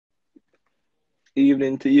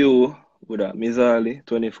Evening to you. With that, Mizali,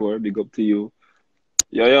 24, big up to you.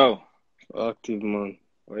 Yo, yo, Active man.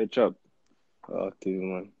 what's up? Active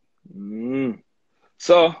man. Mm.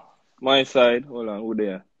 So, my side, hold on, who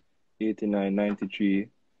there? 89, 93.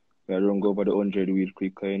 We are run go over the 100 real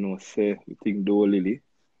quick, 'cause say, we think do Lily.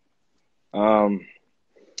 Um,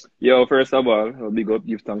 yo, first of all, a big up,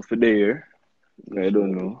 give thanks for the year. I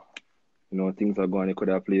don't Definitely. know. Things are going. You could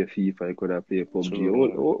have played FIFA, you could have played PUBG. True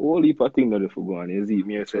man. Whole heap of things that for going. You see,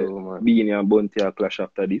 me I say, True man. Beanie and Bunty are clash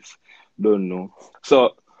after this. Don't know.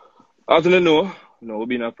 So, as you know, we've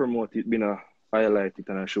been a promote it, been a highlight it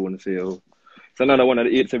and a show and say, oh. It's another one of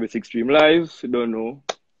the 876 stream lives. You don't know.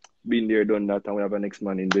 Been there, done that, and we have a next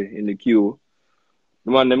man in the queue.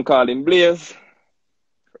 The man them call him Blaze.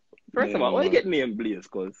 First of Yeah all, why you man. get named Blaze?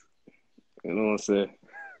 Cause You know what I'm saying?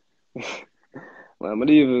 Man, I don't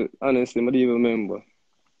even honestly I don't even remember.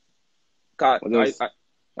 I, I I, just I,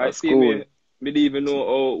 I at see me, school. me didn't even know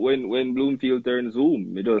how when Bloomfield turned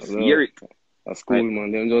Zoom. Me just hear Well, it. at Like, school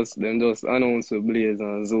man, them just announce the Blaze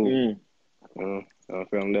and Zoom. mm. And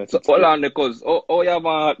from that So it hold spread. on, because oh yeah,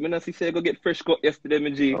 man, me not see say go get fresh cut yesterday,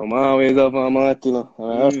 me G. I'm always up on Martin. I'm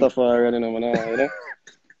Mm. Rastafari, you know.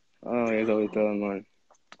 Always how it all man.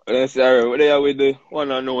 Yes, sir. We're there with the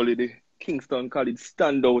one and only the Kingston College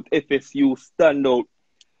standout, FSU standout,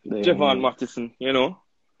 There Jhevaughn man. Matherson. The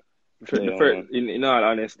There first, man. in all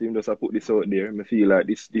honesty, just I put this out there. I feel like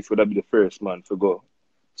this would have been the first man to go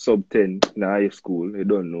sub 10 in high school. You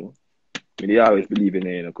don't know. They always believe in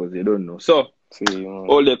it, because you don't know. So, See man.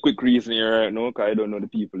 all the quick reason here right now, because I don't know the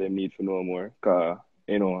people they need to know more. Because,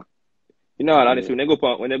 honestly, Yeah. when they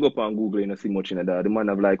go up on Google, you don't see much in that. The man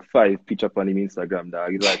have like 5 pictures on him Instagram,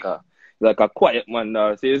 dog. He's like a quiet man,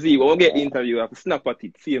 dog. So you see, when we get the interview, I have to snap at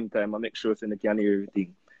it same time and make sure so they can hear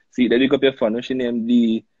everything. See, they look up your phone, she named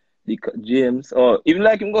the James. Or even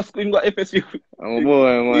like him go FSU. I'm a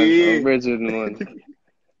boy, man. I'm Yeah, Bridget, man.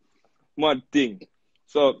 mad thing.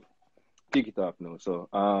 So kick it off now. So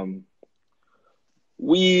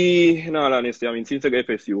we, in all honesty, I mean, since I got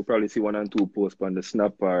FSU, we'll probably see one and two posts on the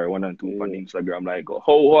Snap or one and two on Yeah, Instagram. Like,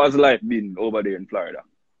 how has life been over there in Florida?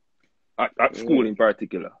 At school yeah. in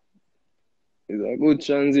particular. It's a good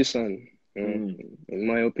transition, Mm. in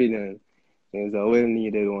my opinion. It's a well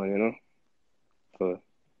needed one, for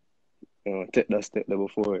take that step there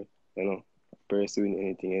before, pursuing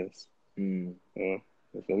anything else. Mm. You know.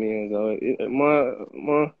 For me,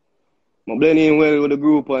 my blending well with the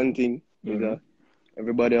group and thing is Mm-hmm.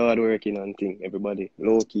 everybody hard working and thing, everybody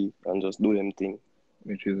low key and just do them thing.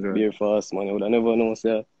 Which is right. Beer fast, man. I would have never know,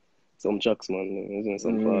 say, some chucks, man. Using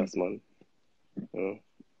some Mm. fast, man. You know.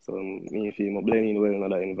 So me feel my blending well in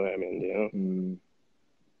that environment, Mm.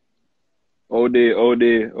 How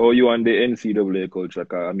you and the NCAA culture?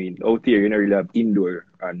 'Cause, I mean, out here, you don't really have indoor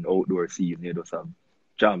and outdoor season. You just have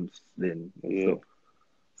jams then and Yeah. stuff.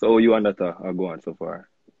 So how you and that are going so far?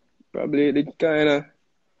 Probably it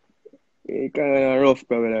kinda rough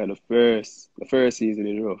probably like the first season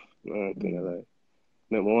is rough. Man, kinda Mm. like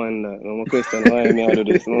make me wonder, my question why me I do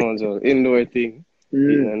this, no just indoor thing. It's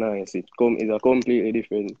Mm. a nice. It's a completely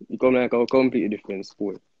different. It come like a completely different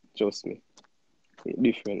sport. Trust me. It's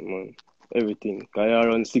different, man. Everything. Cause you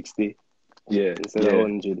run 60 Yeah, instead of yeah.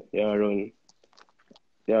 100.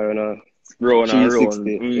 You run a Round and round.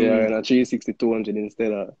 360. You run a 360 200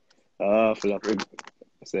 instead of a half lap.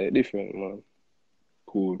 It's different, man.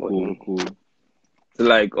 Cool, But cool, cool. So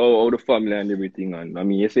like all the family and everything, and I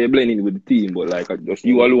mean you say blending with the team, but like just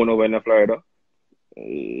you yeah, alone over in Florida.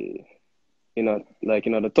 the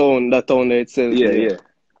town, that town there itself Yeah, there, yeah.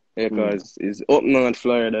 Mm. because it's up north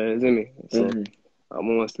Florida, isn't it? So Mm-hmm.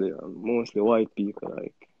 I'm mostly white people,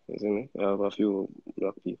 like, isn't it? I have a few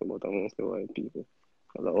black people, but I'm mostly white people.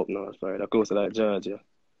 Like up north Florida, close to like Georgia,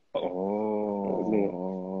 isn't it?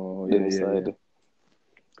 Oh, yeah, Them yeah, yeah. side.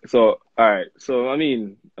 So all right. So I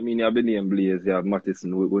mean you have the name Blaze, you have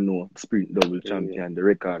Matthison, we know sprint double Yeah. champion, the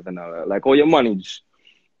record and all that. Like how you manage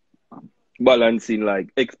balancing like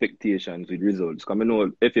expectations with results. Cause I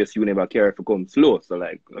know FSU never care to come slow. So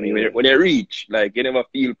like I mean Yeah. when they reach, like you never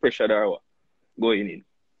feel pressure there what, going in.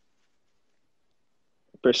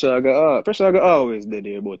 Pressure I got always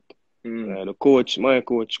there, but Mm. the coach, my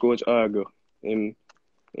coach, Coach Argo, him,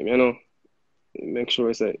 he make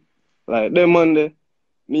sure say like them Monday,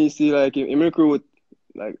 me see like him recruit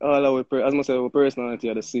like all our as much as our personality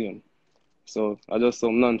are the same. So I just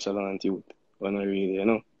some nonchalant youth when I really,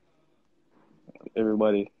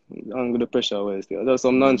 everybody under the pressure always there. Just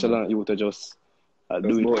some Mm. nonchalant youth to just I That's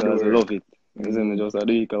do it about the because I work. love it. You see me? Mm. Just I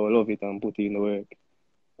do it because I love it and put in the work.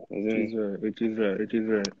 You see Which me? is right, which is right, which is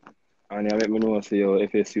right. And you make me know say your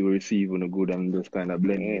FSU receive on a good and just kind of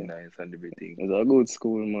blending Yeah. nice and everything. It's a good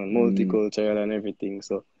school, man. Mm. Multicultural and everything.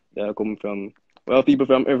 So they are coming from people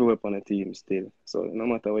from everywhere on the team still. So no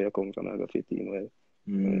matter where you come from, I go fit in well.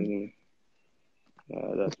 Mm.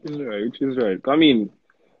 That Which is right, which is right. I mean,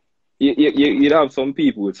 you'd have some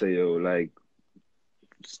people would say, yo, like,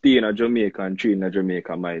 staying in Jamaica and training in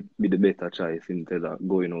Jamaica might be the better choice instead of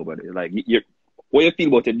going over there. Like, what you feel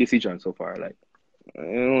about your decision so far? Like,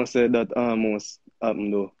 said that almost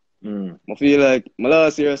happened though. mm. I feel like my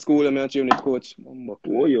last year of school, I train with coach.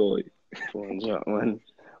 Oh, yo. Phone jack, man.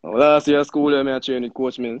 My last year of school, I train with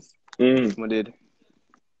coach Mills. Mm. If I did,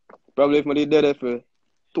 probably if I did there for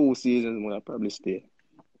 2 seasons, I'd probably stay.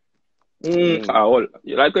 Well,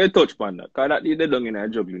 like I touch on that, because that they done in a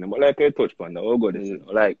juggling, but like I touch on that, oh god, you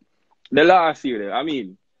know, like the last year, I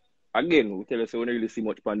mean, again, we tell you, so we don't really see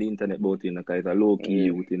much on the internet about it, because it's a low key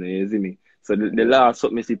youth, you see me. So the last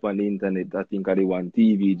something I see on the internet, I think I the one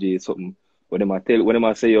TVJ something, when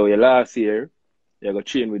them say, yo, your last year, you go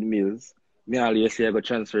train with Mills, me always say I go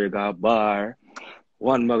transfer, you go a bar,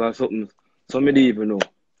 one bag or something, so me don't even know.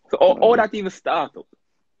 So all that even start up?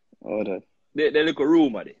 All that. They look a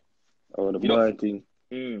rumor there. The bar thing.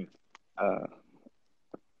 Mm.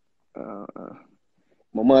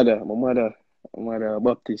 My mother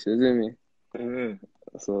Baptist, you see me? Mm-hmm.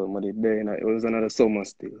 So I did there, it was another summer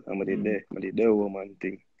still. And I did there woman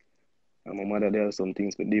thing. And my mother there some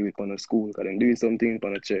things to do with on the school, because they do some things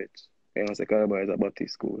on the church. You know, Sakaba is a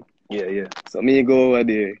Baptist school. Yeah. So me go over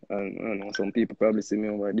there, and I know some people probably see me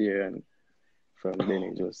over there, and from then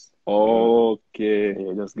it just Okay.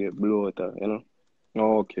 just get blow out, you know.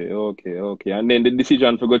 Okay. And then the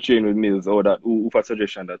decision to go train with Mills, or that who for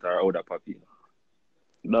suggestion that are out that papi?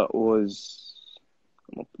 That was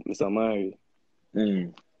Mr. Mary,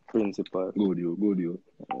 principal. Good you.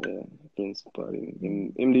 Yeah, principal.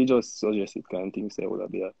 Him they just suggested kind of things that would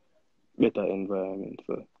be a better environment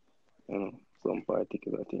for, some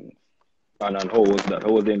particular things. And how was that?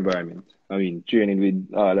 How was the environment? I mean, training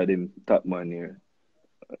with all of them top man here.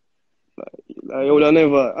 Like, you would have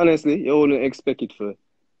never, honestly, you wouldn't expect it for.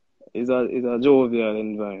 It's a jovial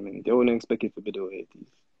environment. You wouldn't expect it to be the way it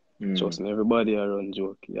is. Trust me, everybody around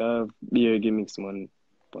joke. You have beer gimmicks, man,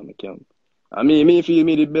 on the camp. And me feel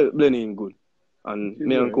me the blending good. And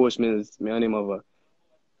me and Coach Mills, me and him have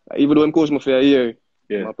even though I'm coach me for a year,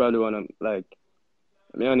 I probably want to, like,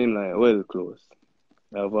 me and him, like, well close.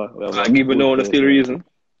 We have a given no one still reason?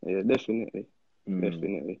 Yeah, definitely.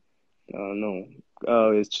 Definitely. No. I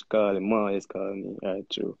always call him, always call me, right,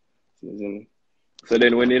 true. So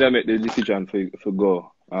then when you make the decision for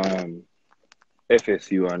go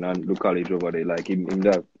FSU and the college over there, like him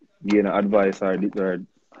that gain advice or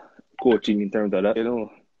coaching in terms of that?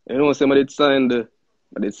 Somebody did sign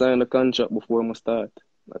the contract before I start.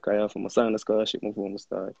 Like I have to sign the scholarship before I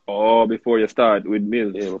start. Oh, before you start with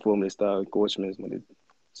Mills? Yeah, before I start with Coach Mills, I did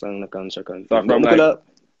sign the contract. And so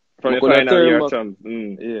from your final year term?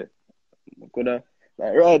 Yeah. I could have,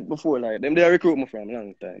 like, right before, like, them they recruit me from a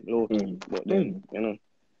long time, low key. But then,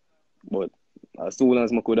 but as soon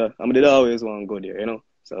as I could have, I did always want to go there,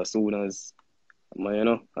 So as soon as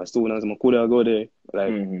I could have go there,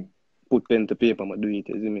 like, put pen to paper, I do it,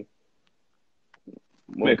 you see me?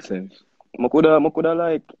 But makes sense. I could have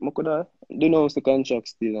denounced the contract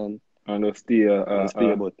still and stay,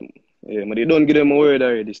 but they don't give them a word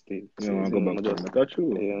already still. So go back to that's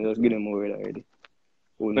true. Yeah, just give them a word already.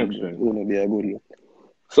 Wouldn't be a good look.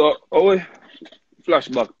 So,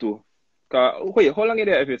 flashback to, wait, how long are you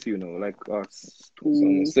there FSU now? Like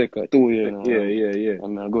 2 years now. Yeah.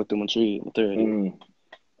 And I go to my third year.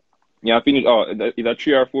 Yeah, I finished. It's a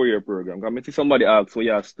 3 or 4 year program. I see somebody ask what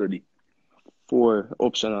you have study. 4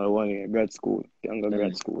 optional 1 year grad school. Younger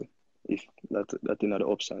grad school. If that in the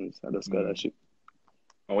options, at the scholarship.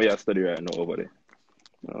 And what you study right now over there?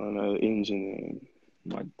 Engineering.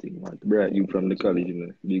 Mad thing. Brad, you from the college,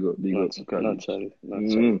 Big up to college.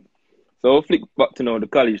 Naturally. So flick back to now the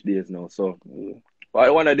college days now. So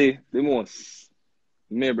one of the most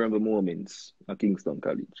memorable moments at Kingston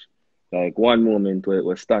College. Like one moment where it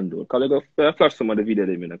was stand out. Because I flash some of the video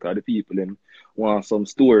them, because the people them want some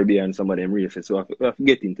story behind some of them races. So I have to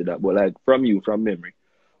get into that. But like from memory,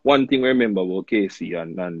 one thing I remember about KC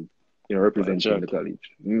and representing the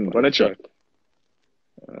college. On the track.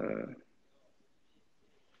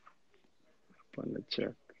 On the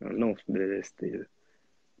track. No, the still.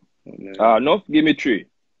 No, give me 3.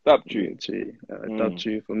 Top 3. Top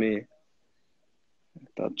 3 for me.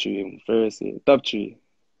 Top 3. First year. Top 3.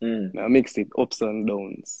 I mix it ups and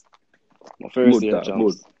downs. My first year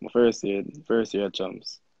champs. My first year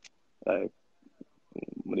champs. Like,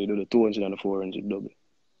 they do the 200 and the 400 double.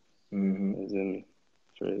 Mm-hmm. You see me?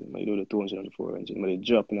 So I do the 200 and the 400. But they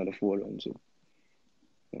drop in the 400. You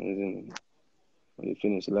see me? When they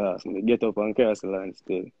finish last, when they get up and cross the line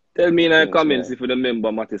still. Tell me in the comments last. if you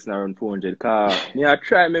remember Matherson around 400. Cause me I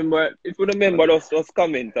try remember if you remember those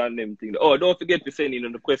comment on them things. Oh, don't forget to send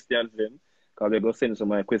in the questions them. Cause we go send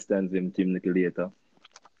some of my questions them team little later.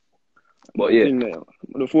 But yeah.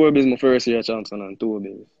 The 4 is my first year champion and 2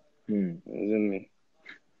 bills. You see me?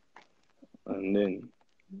 And then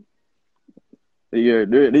the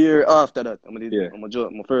year after that, I'm gonna do the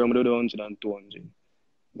 100 and 200.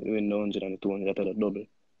 I win the 100 and the 200 after the double.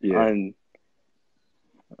 Yeah. And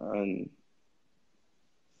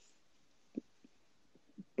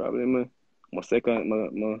probably my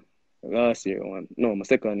last year one. No, my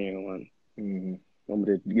second year one. Mm-hmm. I'm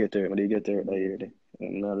gonna get there that year.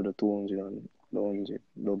 And now the 200 and the 100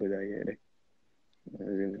 double that year.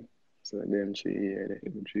 So them 3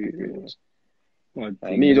 years.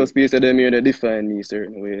 Me just piece of them here that define me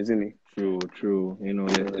certain ways, isn't it? True. You know,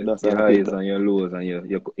 that's your highs and your lows and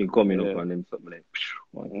you're coming up on them something like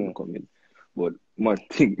one coming. But my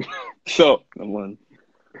thing. So when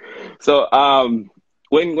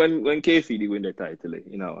KC win the title,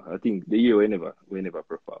 you know, I think the year we never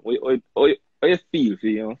perform. How you feel if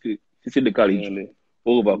you see the college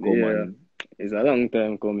overcome and it's a long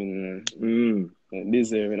time coming, man.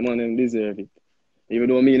 Deserve it. Man, them deserve it. Even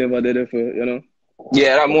though me never did it for, you know.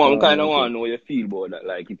 Yeah, that one kind of want to know how you feel about that.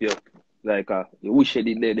 Like if you you wish you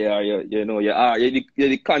did there, you're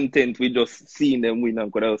the content with just seeing them win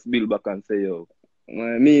and could have build back and say yo.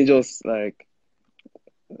 Me just like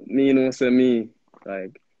me know say me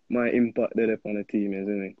like my impact there on the team,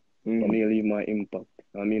 isn't it? For me leave my impact.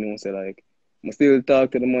 And me know say like I still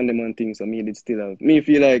talk to the man things, so me did still have me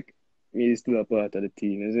feel like me is still a part of the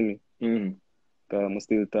team, isn't it? Cause I'm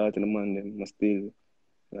still talk to the man them, I still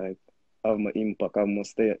like have my impact, have my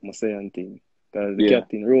say and thing. Cause the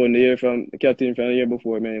captain from the year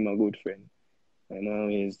before, me and my good friend. And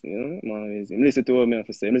always, I'm always listen to what me have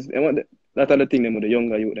to say. That other thing them with the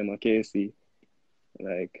younger youth them at KC,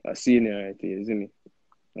 like a seniority, you see me?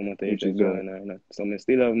 I'm not take it going or not. So I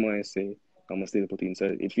still have my say, I'm still put in. So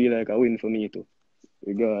it feel like a win for me too,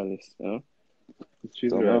 regardless, Which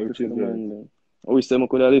is right. I wish I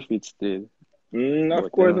could have left it still.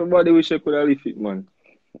 Of course, everybody wish I could have left it, man.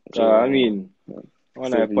 I mean,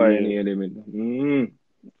 when I pioneer them, I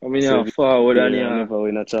mean, you're forward and you never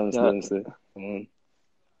win a chance, then say.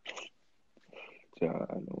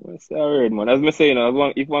 It's alright, man. As I say,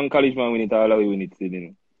 if one college man win it, all we win it, you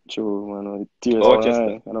know. True, man. Tears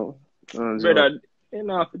Chester. Brother, you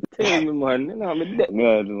know, have to tell me, man. You know, I'm dead.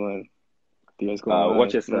 God, man. Tears come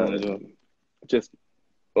watch Chester. Just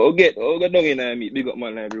get down in a meet. Big up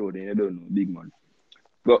man like road, you don't know, big man.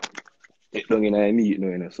 But get down in a meet,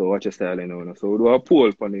 you know. So watch your style, you know. So we do a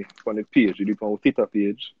poll on the page. We do it on Twitter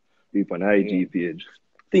page. We do it on the IG page.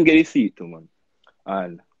 Think of the seat, too, man.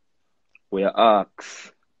 And we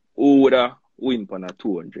ask who would win on a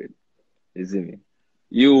 200. You see me?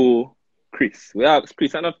 You, Chris. We ask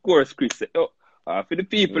Chris, and of course Chris said, for the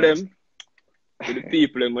people them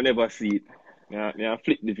we never see it. I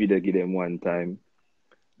flip the video, give them one time.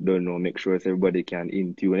 Don't know, make sure everybody can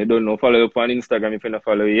in tune. I don't know, follow up on Instagram if you don't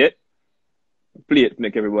follow yet. Play it,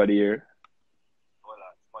 make everybody hear. Well,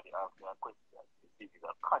 somebody asked me a question. This is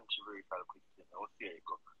a controversial question. I was here,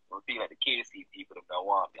 I think like the KC people that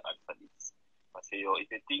want me to answer this. I say, if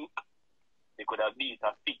you think they could have beat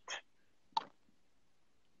a fit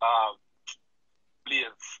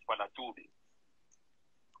players for the 2 days.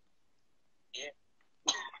 Yeah.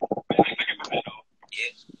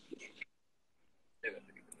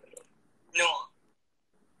 No.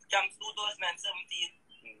 Champs 2017.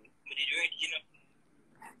 We did ready, you know.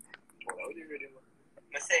 Well, how did you ready, man?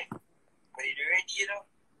 I say, we did ready, you know.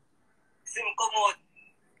 See him come out,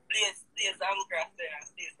 place and look at there and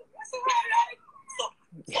stay stuff. I said, so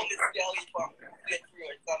me see how he for get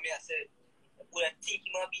through it. So I said, would I think he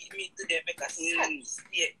might beat me today because stay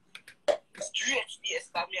straight stairs.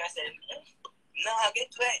 So I said, nah,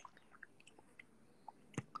 get right.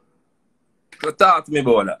 So talk to me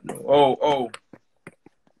about that. Oh.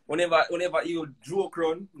 Whenever you joke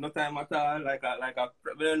run, no time at all, like a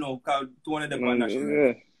we don't know, called 200 on national.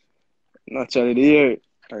 Yeah. Naturally the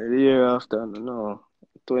year after, no.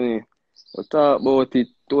 20. We talk about it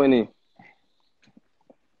 20.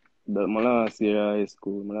 That my last year high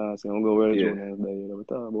school, my last year I go World Juniors that year. We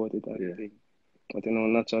talk about it and thing. But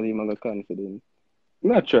naturally I'm confident.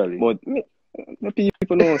 Naturally. But the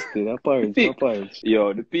people know still, porridge.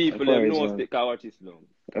 Yo, the people them know still can watch this long.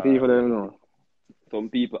 The people them know. Some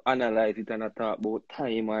people analyze it and I talk about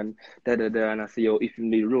time and and I say, if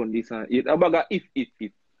they run this and it. A bag of if.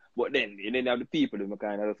 But then have the people who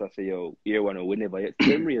kind of just say, yo, here one we never yet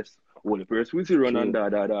see them race. Well, the person we see run on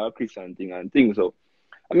the Christian thing and thing. So,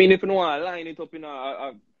 I mean, if you want to line it up in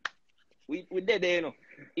we dead there, you know.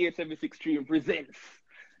 876stream presents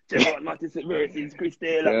Jhevaughn Matherson versus Chris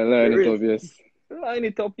Taylor. Yeah, line it up, yes. Line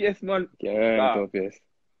it up, yes, man. Yeah, line it up, yes.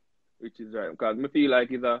 Which is right. Because I feel like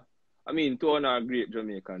two of our great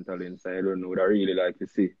Jamaican talents, I don't know, that I really like to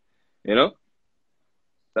see. You know?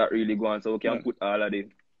 That really go on, so we can put all of the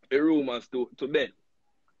rumors to bed.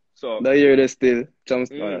 So that year they still,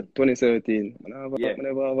 2017. I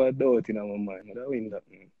never have a doubt in my mind. I win that.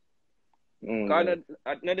 Because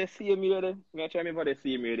at the same year, I try me for the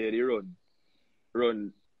same year, they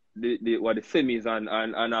run the semis and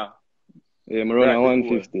yeah, I run a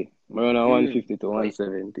 150. I run a 150 to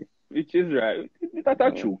 170. Which is right.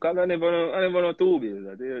 That's true, because I never know two ways.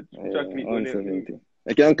 170.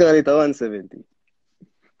 I can call it a 170.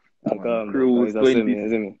 Cruise 20.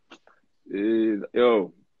 Isn't it?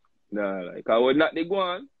 Yo, nah, like I would not the go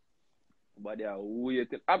on, but they are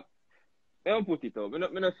waiting. I don't put it up. I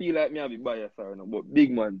don't feel like me have a bias or no, but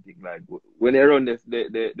big man thing like when they run the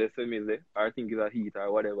semis there, I think it's a heat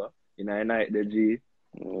or whatever. In a night the G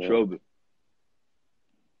trouble.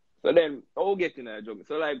 So then I'll get in a job.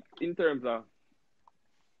 So like in terms of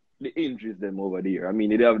the injuries them over there, I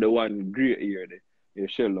mean they have the one great year there. You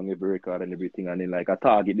shell on every record and everything, and then like a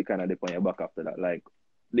target they kind of dip on your back after that. Like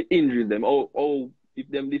the injuries them, if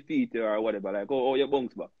them defeat you or whatever, like you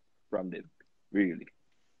bounce back from them, really.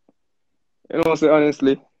 You know, say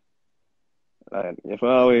honestly, like if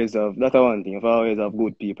I always have that's one thing. If I always have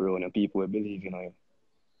good people around you, people who believe in you.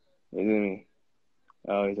 You know what I mean?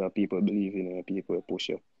 I always have people who believe in you, people who push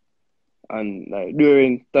you. And like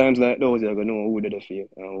during times like those, you're gonna know who did the fail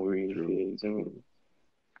and who really fail. You know what I mean?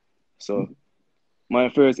 So. My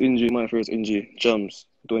first injury, Chums,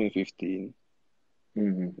 2015.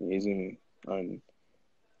 Mm-hmm. You see me? And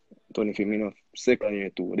 2015, second year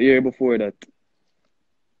too. The year before that,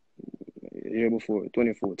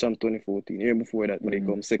 24, Chums 2014. The year before that, but they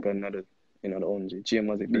come second in the 100. James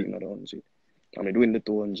was a big in the 100. And they doing the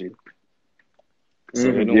 200. So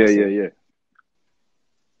you know, yeah,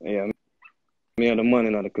 me and the man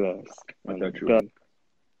in the class. That's true. I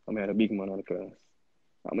had a big man in the class.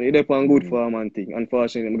 I mean, they on good form and thing.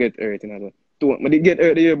 Unfortunately, I get hurt in other. I get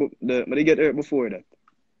hurt I get hurt before that.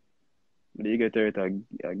 I get hurt at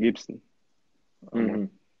Gibson.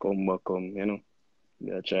 Come back, you know.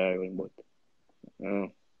 They try, but you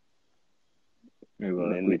know.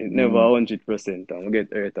 Never 100%. I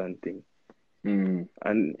get hurt and thing.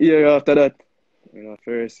 And year after that, you know,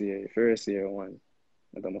 first year one.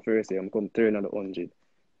 That's my first year. I'm come third on the 100.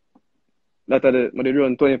 That they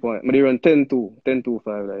run 20 points. They run 10-2,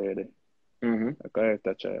 10-2-5 that year. I correct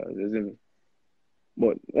that child, you see me?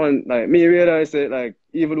 But one like me realize that like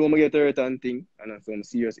even though I get hurt and thing and have some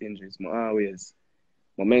serious injuries, my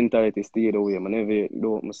mentality stayed away. I never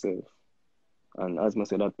doubt myself. And as I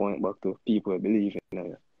said that point back to people believe in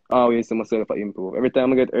it. I always see myself I improve. Every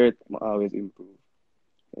time I get hurt, I always improve.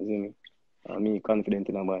 You see me? I'm me confident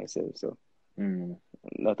in myself. So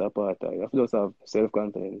that's a part of it. You have to just have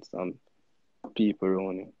self-confidence and people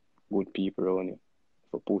around you, good people around you,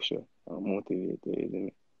 for push you and motivate you, isn't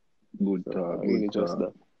it? Good so talk, really good just talk.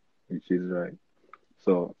 that. Which is right.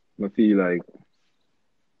 So I feel like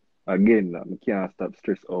again I can't stop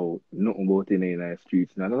stress out nothing about in the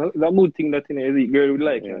streets. Now that's a good thing that girl would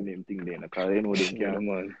like and them thing there because they know them can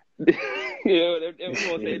man. you know, them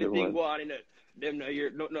know say the thing go on in it. Them no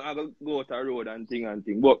hear no go to road and thing.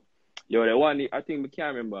 But the one I think I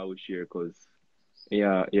can't remember I would share because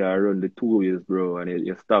yeah, run the 2 wheels, bro, and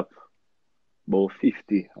you stop about 50.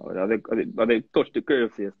 They touch the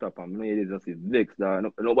curve, so you stop, and maybe just is next.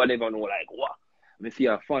 Nobody ever know, like, what? I see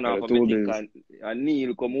a fan off of me think, and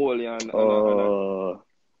Neil come hold you, and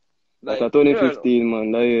that's a 2015,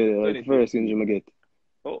 man. That is the first injury I get.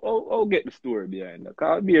 I'll get the story behind that.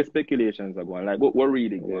 Because there speculations are going, like, what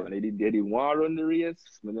really going on? They didn't want to run the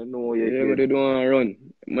race? I don't know yet. Yeah, but they don't want to run.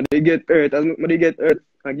 But they get hurt. They get hurt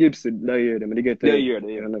at Gibson that year. They get hurt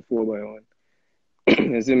on the 4x1.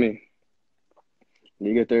 You see me?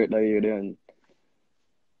 They get hurt that year then.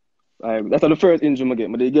 That's the first injury I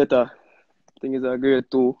get. But they get I think it's a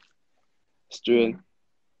grade 2 strain.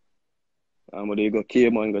 But they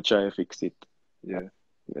came and go try to fix it. Yeah.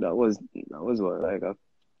 That was what, like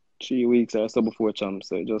 3 weeks or so before champ,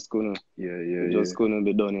 so it just couldn't couldn't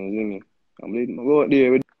be done, you see me? I go out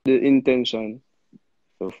there with the intention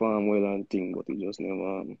to farm well and thing, but it just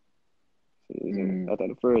never happened. That's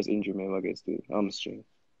the first injury I ever get to hamstring.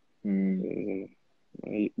 I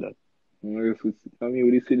hate that. I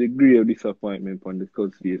mean, we see the degree of disappointment on the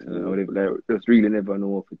coach face, like, just really never know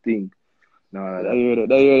what to think. Nah, That year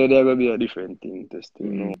there gonna be a different thing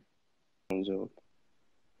testing. No joke.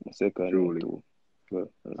 Second truly. too. But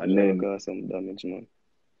And then cause some damage, man.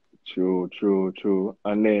 True.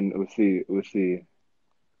 And then we see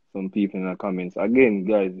some people in the comments. Again,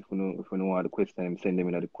 guys, if you know what the question, send them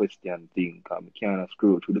in the question thing. Cause we can't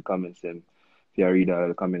scroll through the comments and if you read all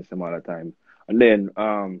the comments them all the time. And then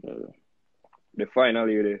the final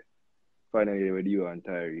year with you and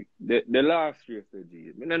Tyreek. The last race the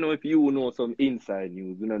G. I don't know if you know some inside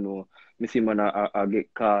news. I don't know. Me see man I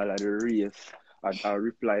get call at the race. I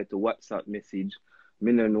reply to WhatsApp message.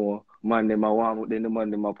 Me no know, man them a warm up, then the man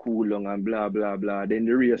them a cool down and blah blah blah. Then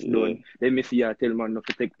the race done. Then me see I tell man not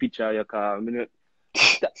to take picture of your car. Me no...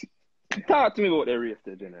 Talk to me about the race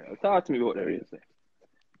there, General. Talk to me about the race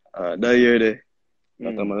there. That year there.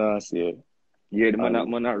 That was my last year. Yeah, the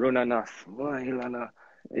man a run and a smile and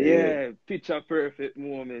a picture perfect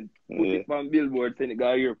moment. Put it on billboard, send it to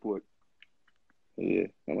airport. Yeah.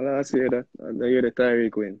 That was my last year that year the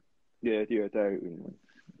Tyreek win. Yeah, the year Tyreek win, man.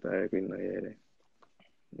 Tyreek win that year there.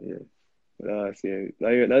 Yeah. Last year.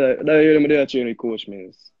 That year them there train with Coach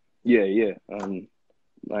Mills. Yeah. And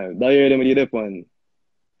like that year them did that one.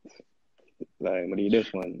 Like I did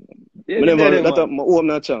that one. Yeah, I open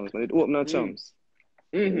that chance. I did open that chance.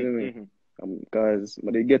 Because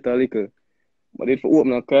I did get a little. I did for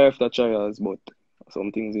open a car after trials, but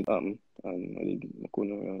some things did happen and I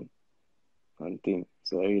couldn't run and thing.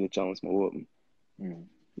 So I really chance my open.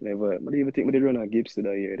 Never. I didn't even think I did run a Gibson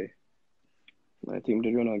that year there. I think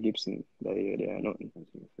they run a Gibson that year there or nothing.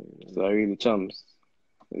 So I really chance.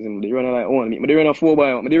 They run like one. I did run a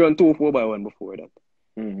 4x1. I did run 2 4x1 before that.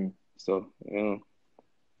 So, never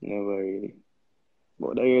really.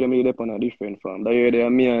 But that year they made up on a different farm. That year they are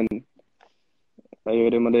me and that year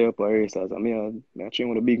they are there up at racers. And I train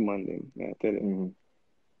with the big man them. I tell you.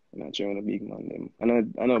 And I train with the big man them.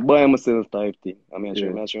 And I buy myself type thing. I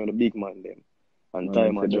train with the big man them. And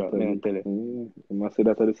time I drop, I tell you. I must say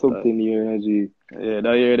that at the something year energy. Yeah,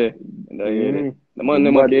 that year there. The man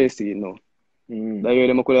them can't see it now. That year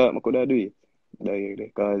them I could do it. That year there.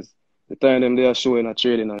 Because the time them they are showing a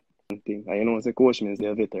trading and thing. And you know, the coach means they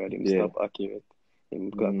are veteran, them stop accurate.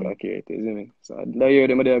 Him clock accurate, you see me? So that year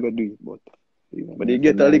them they are gonna do it, but they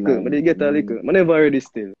get a little, I never heard it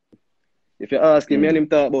still. If you ask him and him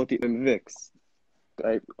talk about it, them vex.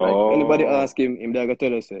 Like anybody ask him they gonna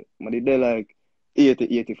tell us it. But they like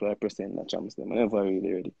 80-85% that champs them. I never really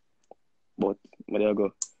heard it. But they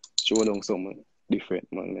go show down something different,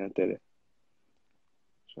 man, I tell you.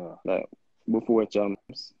 Sure. Like before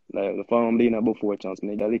champs, like the farm being before champs,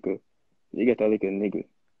 you get a little niggle.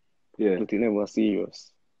 Yeah. But you never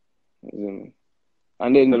serious. You see me?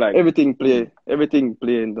 And then so like, everything play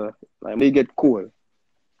in the like they get cool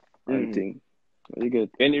and thing. You get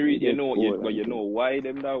any reason you know why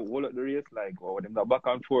them that hold up the race like or them that back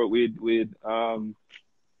and forth with wait man,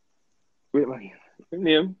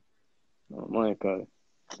 name? Michael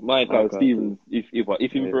Stevens. If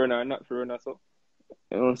him for or not for so.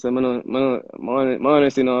 You know, so I'm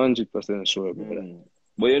honestly not 100% sure about that.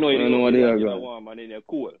 But you know what they are you going. Warm and then you're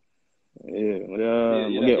cool. Yeah,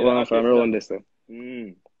 I get one from around this.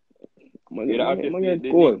 You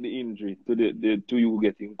get cold. The injury to you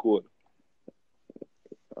getting cold.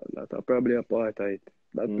 That's probably a part of it.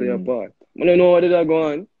 That play a part. I don't know what did I go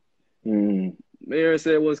on. Mayor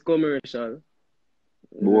say it was commercial.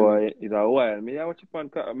 Boy, it's a while. I watch it on.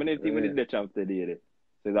 I think we did the champ today.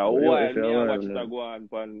 So it's a while. I watch that go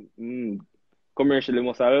on. Commercially,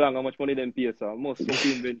 must have long how much money them pay, so most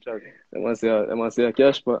some ventures. They must say a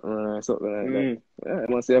cash pot or something like that. Yeah,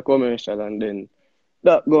 they must say a commercial and then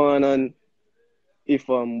that go on and if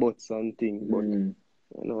but something, but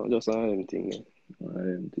just one of them things.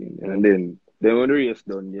 And then when the race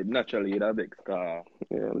done, naturally you'd have vex car.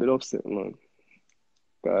 Yeah, I'm a little upset, man.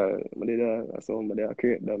 Because somebody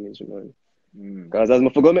create damage, man. Because as I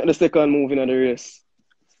forgot make the second move in the race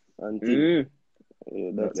and thing.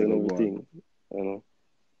 Yeah, that's another thing. You know,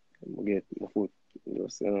 I get my foot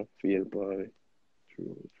just feel probably.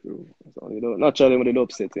 True. So, naturally, when they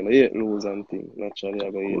upset him, I hate lose and thing. Naturally,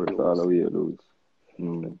 I go hate lose. All the way lose.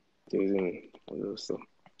 So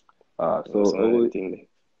I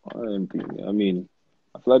mean,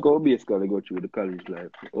 I feel like I'll basically go through the college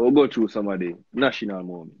life or go through some of the national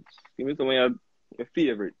moments. Give me some of your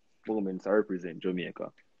favorite moments that represent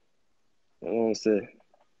Jamaica. I won't say.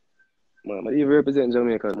 Man, I even represent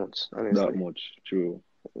Jamaica much, honestly. That much, true.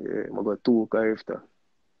 Yeah, I got 2 characters.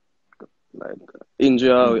 Like,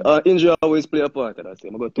 injury always play a part of that. I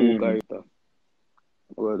got 2 characters.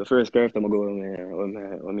 Well, the first craft I'm going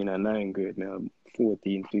when in a 9th grade, now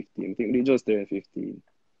 14, 15. I think they just turned 15.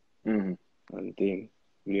 And thing.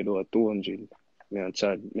 We do a 200. Me and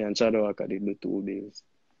Chad Walker did the 2 days.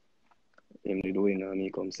 Him did win and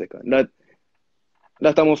me come second.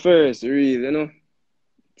 That I'm a first, real, you know.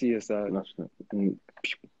 TSR.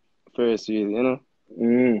 First, real, you know.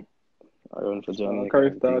 I run for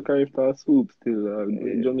Jamaica. Carifta swoop still.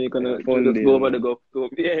 Jamaica just go over the go.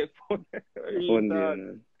 Yeah, fun day,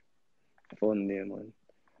 man. Fun day, man.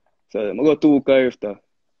 So I go 2 Carifta.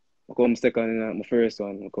 I come second in my first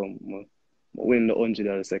one. I win the 100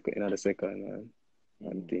 in the second, man.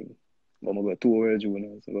 And thing. But I go 2 World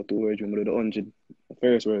Juniors. I do the 100, the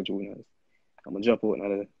first World Juniors. I'm going to drop out in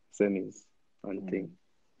the semis and thing.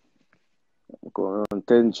 I go around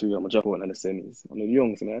 10-3, I'm going to drop out in the semis. I'm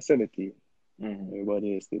young, so I'm 17.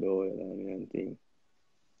 Everybody is still old and thing.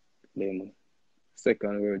 Then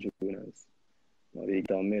second World Juniors. They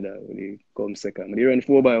get a medal, they come second. But they run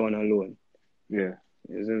 4x1 alone. Yeah.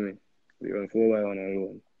 You see me? They run 4x1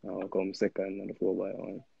 alone. I'll come second on the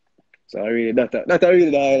 4x1. So I really that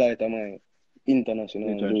really the highlight of my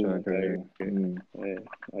international career. Yeah,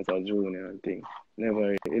 as a junior and thing. Never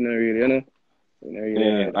really, you know.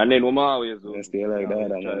 Yeah. And then what I always do, I stay like that, I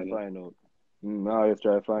always try to find out. I always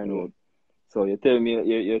try to find out. So you tell me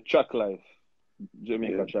your track life,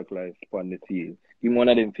 Jamaica track life on the field. Give me one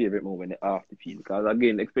of them favorite moments off the field. Because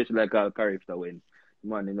again, especially like Al Carifta when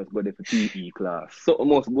man they must go there for PE class. So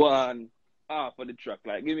must go on half of the track.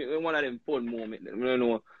 Like give me one of them fun moments. You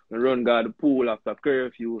know, when run guard the pool after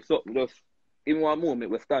curfew, something just give me one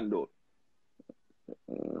moment we stand out.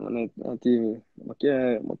 I can't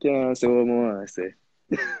say what I want to say.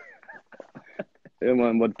 Yeah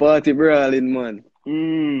man, but party brawling man.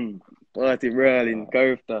 Party brawling,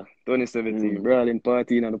 Carifta, 2017, brawling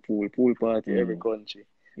party in the pool party every country.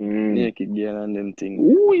 Naked girl and them things.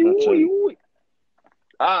 Ooh.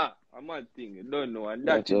 A mad thing, you don't know. And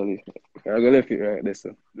that actually, I go left it right there,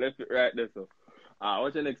 so.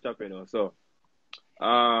 What's your next topic now? So,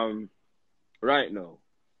 right now,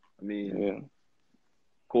 I mean,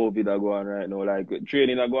 COVID are going right now, like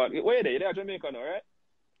training are going. Where are you there, Jamaica now, right?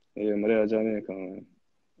 Yeah, I'm there, Jamaica, man.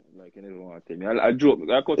 Like you never want to tell me. I joke. I'm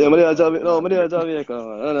there, Jamaica. No, I'm there, Jamaica,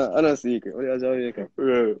 man. I'm not secret. I'm there, Jamaica.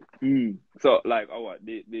 So, like, what?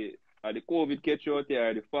 The COVID catch you out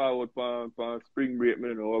there, the forward for spring break, I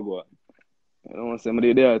don't know what go. I don't want to say, I'm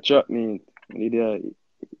there track meet. I'm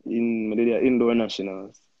there indoor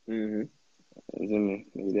nationals. You see me?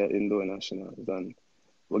 I'm there indoor nationals. And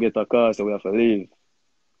we get a car, so we have to leave.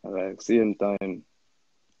 And like, same time,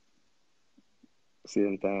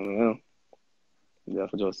 you know? You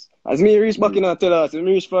have to just... As me reach back in and tell us, as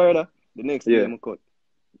me reach further, the next day I'm cut.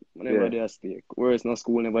 Whenever they stay. Whereas no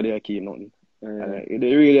school, never they keep nothing.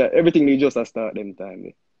 They really, everything they just start them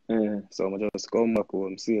time. So I just come back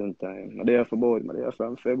home, same time. I'm there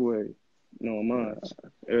from February. No, March.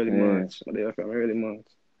 Early March. I'm there from early March.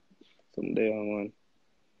 So I'm there, man.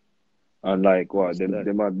 And like what?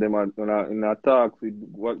 Them are in a talk with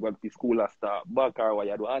what the school has start back or what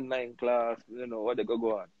you do online class, you know, what they go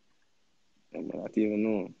on. I don't even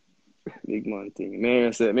know. Big man thing.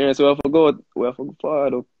 Mary said we have to go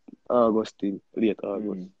forward up August till late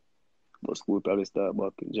August. But school probably start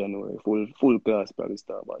back in January. Full class probably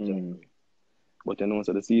start back January. But you know,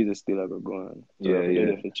 so the season still go on. So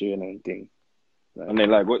yeah. For training and thing. Like, and then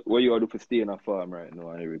like what you do for stay in a farm right now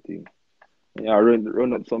and everything. Yeah,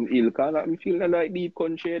 run up some hill. Cause I'm feeling like deep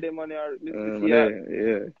country them and I'm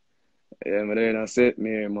there in a set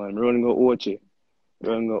me, man. Run go Ochi.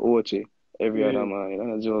 Every other man,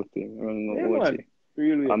 that's a joke thing. Run go Ochi.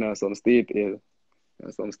 Really? I'm on some steep hill.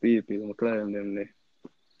 I'm climb them there.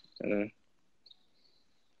 You know?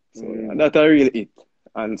 So that's a real hit.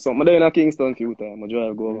 And so I'm there in a Kingston few times. I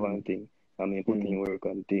drive go over and thing. I mean put in work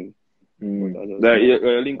and thing.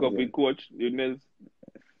 You link up with coach, Mills?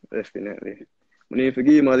 Definitely. I need to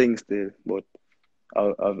give him a link still, but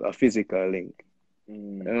a physical link.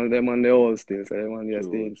 You know, them on the all still, so them on the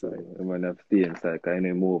stay inside. Them on the stay inside, kind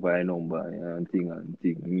of move by number and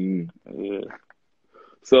thing. Yeah.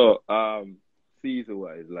 So,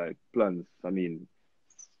 season-wise, like plans, I mean,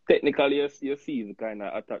 technically your season kind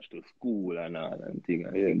of attached to school and all and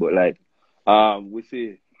thing. But like, we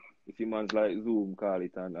see man's like Zoom call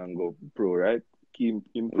it and go pro, right? Keep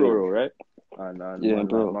in pro, right? And man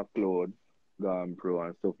pro. Like McLeod gone pro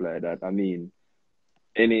and stuff like that. I mean,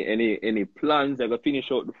 any plans that go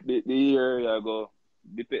finish out the year? You go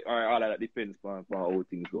depend, or all of that depends on how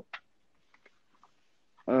things go.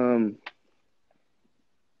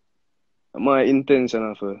 My intention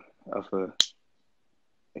of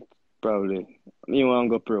probably me want to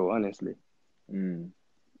go pro, honestly.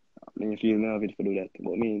 me feel me have it to do that.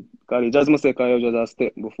 But me, college, as I say, college was a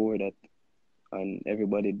step before that. And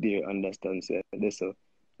everybody there understands that that's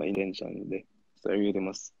my intention there. So I really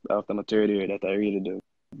must, after my third year, that I really the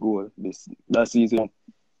goal. That season,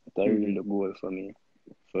 that I really the goal for me.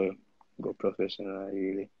 For go professional,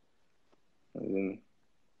 really.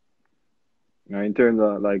 Now, in terms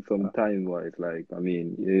of like some time wise, like I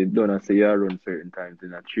mean, you don't say you run certain times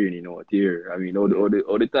in a training out here. I mean, all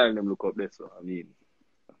the time them look up there. So I mean,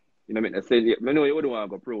 you know, what I mean, I said, I know you wouldn't want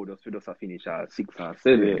to go pro just for just finish at 6 and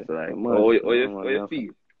 7. Yeah, So like, man, how you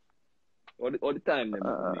feel? All the time them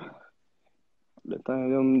look up the time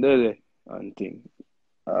them there and thing.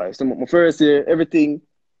 So my first year, everything,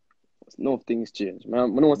 no things changed. I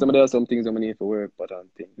know there are some things I need for work, but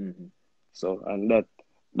and thing. So and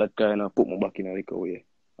that kind of put me back in a little way.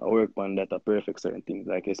 I work on that, a perfect certain things,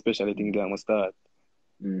 like especially things that I must start.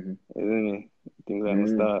 You know me? Things that I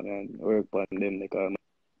must start and work on them because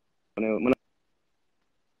I'm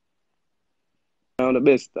on the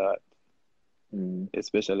best start.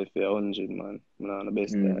 Especially for 100, man. I'm on the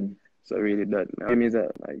best start. So really that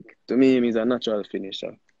to me is a natural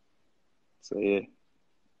finisher. So yeah.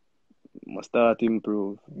 My start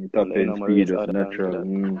improve. Top end speed is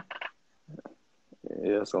natural.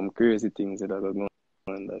 Yeah, some crazy things that I got going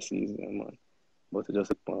on that season, man. But it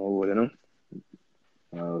just upon hold, you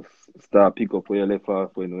know. Start pick up where you left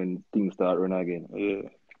off when things start run again. Yeah.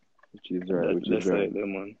 Which is right. That's right there,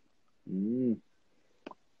 man.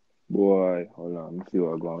 Boy, hold on, let me see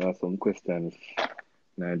what I got. I got some questions.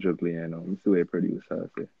 Now juggling, you know. Let me see what producer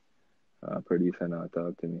say. Producer now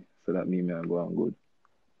talk to me. So that means I'm going good.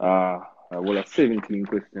 I will have 17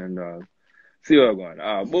 questions, dog. See what I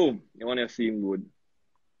got. Boom. You want to see him good.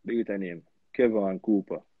 The guitar name. Jhevaughn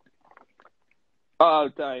Cooper. All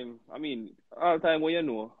time where you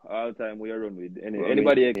know, all time where you run with.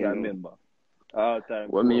 Anybody you can remember. All time.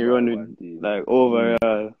 What me run with, team. Like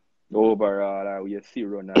overall. Overall, you see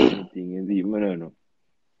run or anything in the I don't know.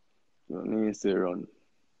 What me say run.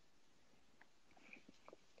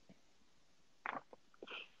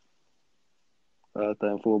 All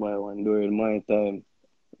time 4x1 during my time.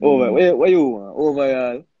 Where you want?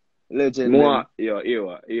 Overall. Legend. More,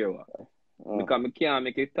 era. Because I can't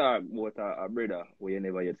make it talk about a brother where you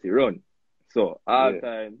never yet see run. So, all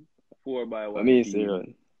time, 4x1. For me, see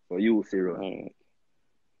run. For you, see run.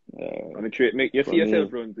 I mean, make you see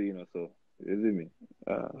yourself run too, you know, so, you see me?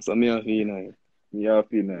 So, me have feel nice. Me have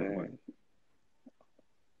feel nice, man.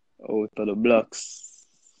 Out of the blocks.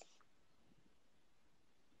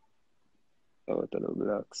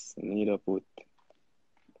 Need to put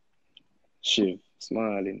Shiv,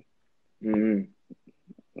 smiling. I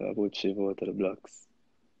put Shiv out of the blocks.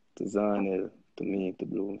 To Zanel, to me, to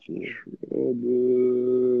Bloomfield.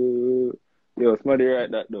 Yo, somebody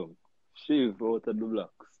write that down. Shiv out of the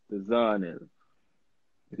blocks. To Zanel.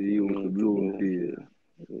 To you, to Bloomfield.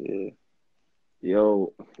 Yeah.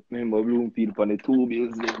 Yo, remember Bloomfield on the 2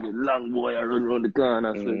 bills, the long boy I run around the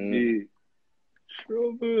corner. So, yeah.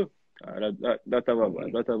 Trouble. That have a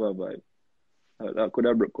vibe. That could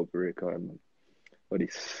have broke up a record, man. For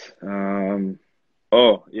this.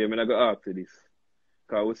 Oh, yeah, man, I got asked to this.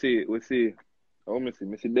 Cause we see, I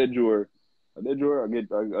see Dead-Jor. I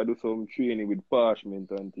do some training with parchment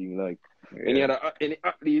and things like any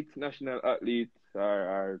athlete, national athlete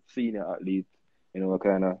or senior athlete, you know,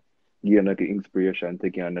 kind of give like inspiration,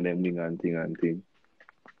 taking under them wing and thing.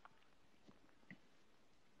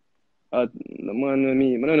 The man with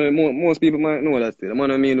me, I don't know, most people might know that still. The man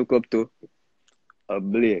with me look up to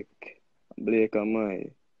Blake and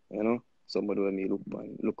my, you know, somebody with me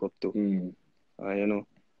look up to, you know,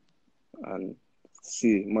 and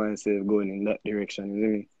see myself going in that direction, you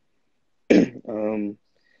know me.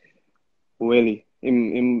 Welly,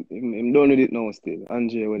 him done with it now still.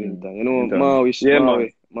 Andre Wellington, you know,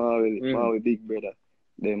 Maui, big brother,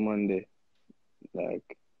 them man there,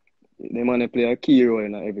 like. They man play a key role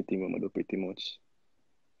in everything we do pretty much.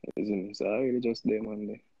 You see me? So I really just them on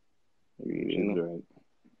there. Really, you know.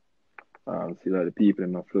 Right. See like the people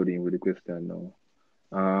in my flooding with the question now.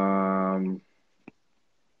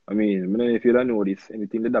 I mean, I don't know if you don't know this,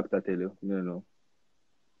 anything the doctor tell you, I don't know.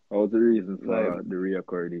 What's the reason for the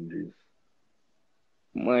reoccurring injuries?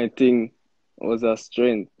 My thing was a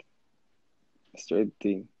strength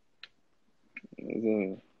thing. You see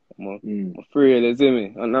me? I'm afraid, you see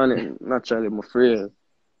me? And naturally, I'm afraid.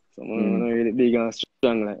 So I'm not really big and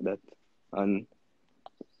strong like that. And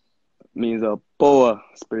means a power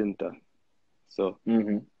sprinter. So,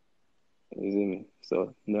 you see me?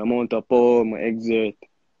 So, the amount of power I exert,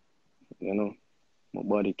 you know, my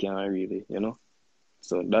body can't really, you know.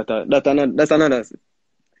 So, that's another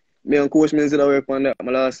Me and Coach Mills did work on that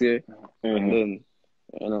my last year. Mm-hmm. Then,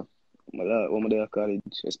 you know, when I there at college,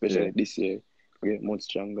 especially this year, I get much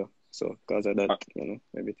stronger. So, because of that, you know,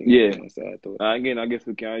 everything Yeah. kind of start out. Again, I guess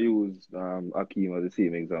we can use Akeem as the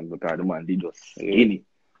same example because the man did just Yeah. skinny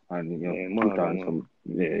and you know Yeah, put on man. some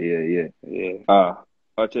yeah. Yeah.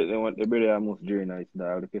 Actually, they want the brother almost during night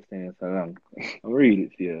that the question is along. I'm really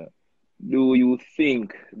here. Do you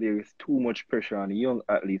think there is too much pressure on young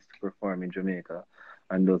athletes to perform in Jamaica,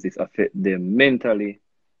 and does this affect them mentally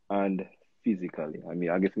and physically? I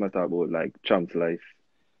mean, I guess we talk about like champs life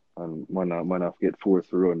and man have get forced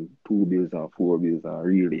to run 2 bills and 4 bills and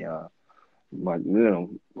really man, you know,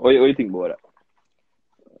 what do you think about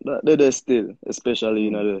that? They're there still, especially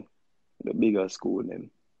in the bigger school.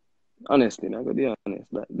 Them. Honestly, I gotta be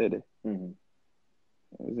honest, that they're there. Mm-hmm.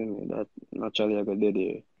 You see me? That naturally I gotta be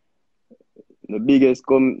there. The biggest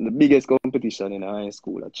competition in high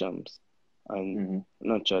school are champs. And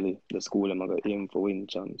naturally the school I'm gonna aim for win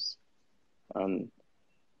champs. And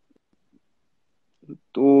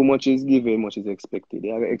too much is given, much is expected.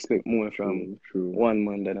 They expect more from one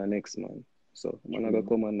man than the next man. So man I gotta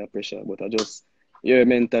come under pressure. But I just your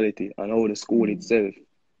mentality and how the school itself,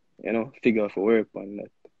 you know, figure for work on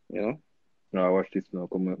that, you know. Now watch this now.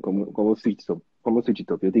 Come switch it up. Come switch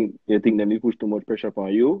it up. You think them they push too much pressure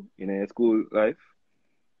upon you in a school life?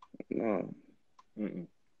 No. Mm-mm.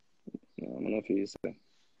 No, I'm not feel so.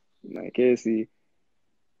 My Casey,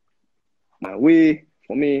 my way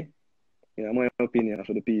for me, my opinion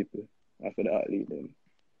for the people, for the athlete them.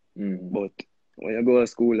 But when you go to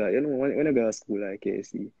school like when you go to school like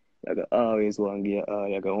Casey, you got always want to get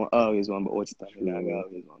you got always want to be outstanding, you got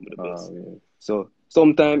always want to be the best. Yeah. So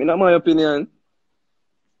sometimes, in my opinion,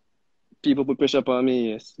 people put pressure upon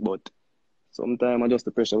me, yes, but sometimes I just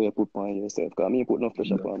the pressure you put upon yourself. Because me put no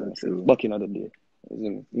pressure upon myself back in the day.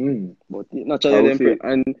 You see me? But naturally,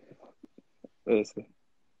 yes.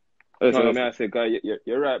 I say, cause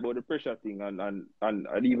you're right about the pressure thing, and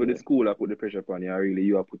even the school I put the pressure upon you. Really,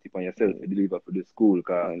 you have put it on yourself to deliver for the school.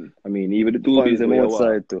 Cause I mean, even the 2 days where you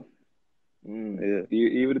outside walk, too. Yeah.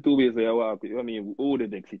 Even the 2 days where you walk, I mean, all the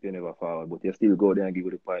next it you never forward, but you still go there and give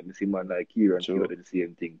it a point. You see man like here and Kira do the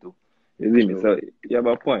same thing too. You see me? So you have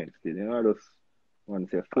a point still. You know, I just want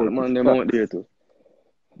to say, and man, them out there too.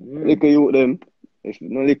 Liquor youth them. If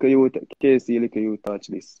no liquor youth, KC liquor youth touch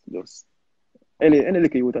this, just any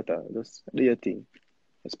liquor youth at all, just do your thing.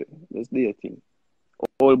 Just do your thing.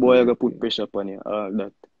 All boy are gonna put pressure upon you, all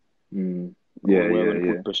that.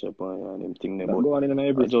 Put pressure upon you and them thing there. But go on in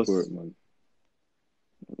every sport, man.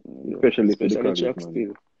 Especially for the college,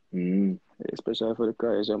 man. Especially for the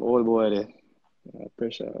college, I'm all boy there.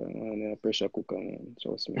 Pressure cooker, man.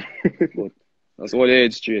 Trust me. But that's all the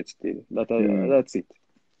edge straight still. That's it.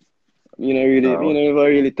 You never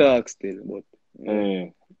really talk still, but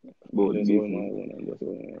well,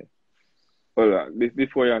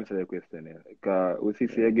 before you answer the question, because we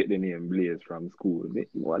see you get the name Blaze from school.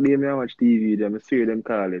 What day me I watch TV? Them see them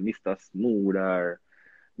call it Mr. Smooth or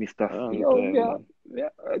Mr.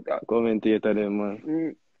 Commentator them,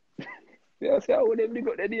 man. Yeah, see how them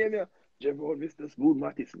got the name, yeah. Jhevaughn Mr. Smooth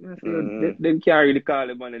Matherson. Them can't really call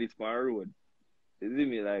the man on this man road. You see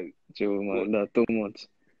me like? True, man, that too much.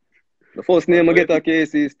 The first name I get at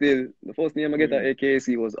KC still, the first name I get at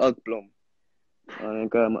KC was Agplum. And I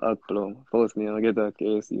call him Agplum. First name I get at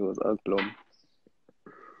KC was Agplum.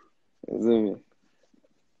 You see me?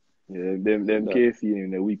 Yeah, them KC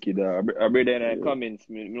in the wicked. I read in the comments,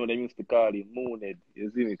 you know, they used to call him Moonhead.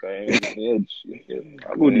 You see me? Because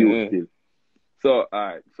I'm good youth still. So,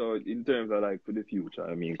 alright, so in terms of like for the future,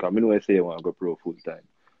 I mean, because I know I say I want to go pro full time.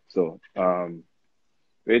 So, where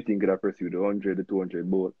do you think I pursue the 100, the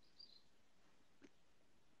 200 both?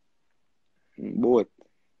 Both.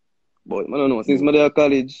 But I don't know, since I'm at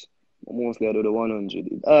college, mostly I do the 100.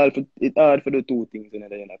 It's hard for the two things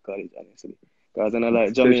in college, honestly. Because I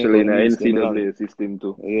like Jamaica. Especially in the NCAA system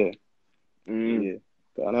too. Yeah. Yeah.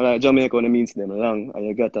 And I like Jamaica when it means them long, and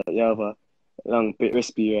you have a long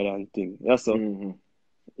rest period and thing. Yeah, so. Yeah,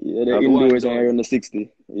 the indoors are around the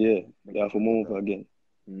 60. Yeah. You have to move again.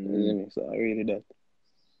 So I really that.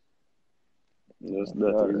 Just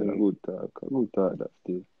that reason. A good talk that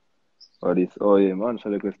still. Or this, man,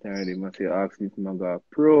 so the question already, man say, ask me if I'm go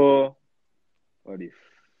pro, or this.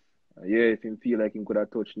 If him feel like he could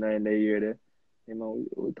have touched 9 the year there, man,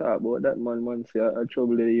 we talk about that, man, say, I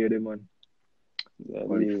trouble the year there, man. Yeah,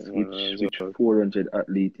 which 400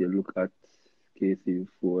 athlete you look at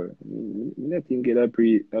KC4. I think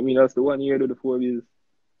that's the 1 year to the 4 years.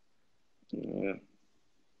 Yeah.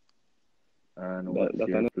 And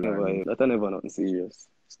that I never nothing serious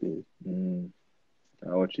still.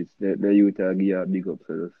 I watch it. The youth are give a big up,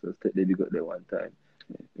 so just take the big up there one time.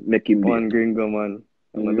 Make him One beat. gringo, man.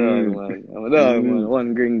 I'm a dog, man. I'm a dog, man.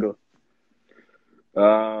 One gringo.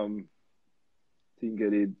 Think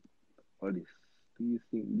of it. All this. Do you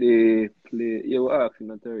think they play? Yeah, we asking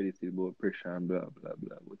not already still about pressure and blah blah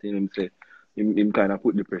blah. But then him say him kind of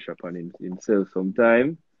put the pressure upon himself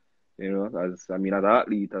sometime. You know, as I mean, as an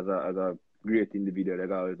athlete, as a great individual,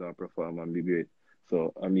 they always want to perform and be great.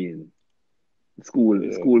 So I mean, school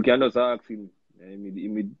can just ask him. He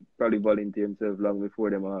would probably volunteer himself long before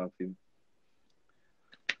them ask him.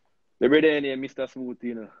 The brother in here, Mr. Smooth,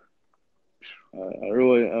 you know. I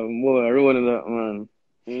rolling that, man.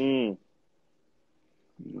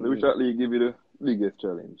 Which athlete give you the biggest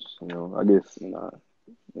challenge? You know, I guess.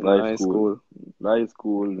 High school. High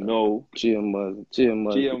school, no. Chambers.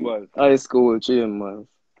 High school, Chambers.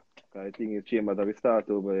 I think it's Chambers that we start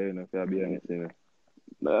over here, you know, if I'll be honest, you know.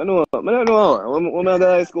 I don't know. When I go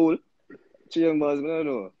high school, Chambers, I don't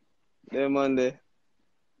know. Them man there.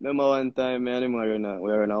 Remember one time, me and him we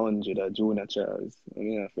were in 100 at Junior Charles. I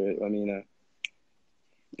mean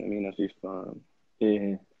a fifth form.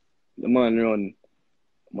 Yeah. The man run.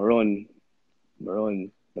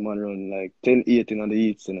 The man run like 10-8 on the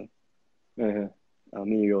heats, you know. And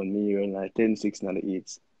me run like 10-6 on the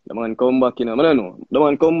heats. The man come back, you know. I don't know. The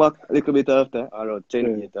man come back a little bit after, around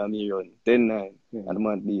 10-8, and me run 10-9, and the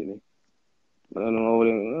man beat me. I don't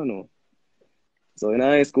know. So in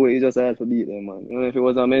high school, he just had to beat them, man. You know, if it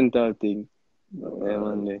was a mental thing,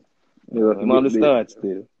 man, they have to start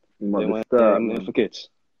still. They have to catch.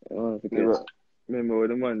 Remember when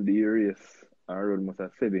the man did race and run almost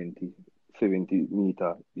at 70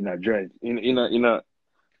 meter in a drive, in a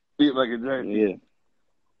bit like a drive. Yeah.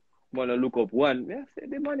 Man, I look up one. I say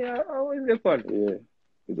the money, how is the fun? Yeah.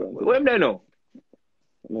 When they know?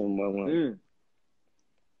 Remember, man.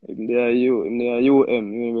 They are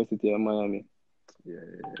UM, University of Miami.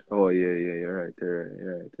 Yeah. Oh, yeah, you're right.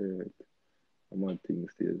 I'm on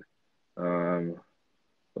things still.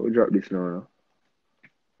 We'll drop this now.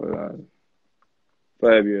 Hold on.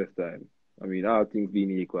 5 years time. I mean, all things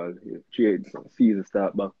being equal. Trade season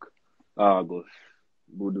start back August.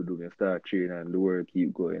 Bududu can start training and the work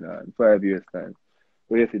keep going on. 5 years time.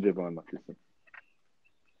 What do you see Jhevaughn Matherson?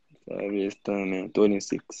 5 years time, man.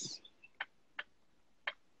 26.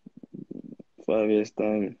 5 years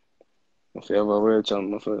time. If you have a world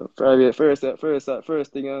champ,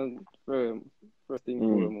 first thing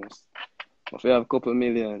foremost. If you have a couple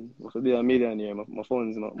million, if you be a millionaire, my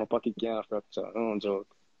funds, my pocket can't fracture. No joke.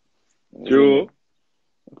 True.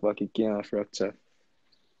 My pocket can't fracture.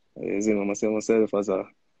 You see me, I see myself as a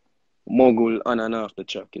mogul on and off the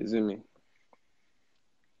track, you see me?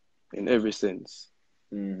 In every sense.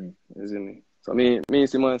 You see me? So me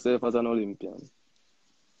see myself as an Olympian.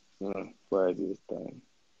 5 years time.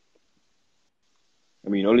 I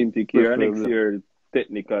mean, Olympic year next year,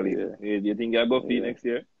 technically. Yeah. Do you think you'll go feet next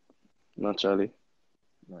year? Naturally.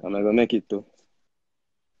 I'm going to make it too.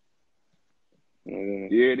 You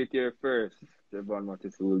heard it here first. Jhevaughn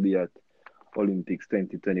Matherson will be at Olympics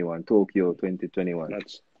 2021, Tokyo 2021.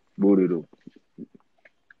 That's Bududu.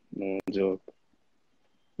 no joke.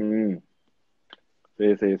 So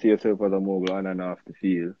you see yourself as a mogul on and off the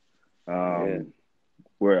field.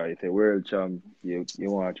 Where I say world champ, you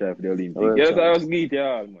want to try for the Olympics. Yes, I was beat you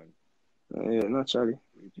all, man. Yeah, naturally.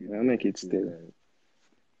 I make it still.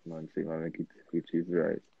 Man, say I make it, which is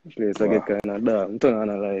right. Place I get kind of dark. I'm turning on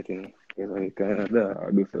the light, you know. I get kind of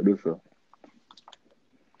dark. Do so.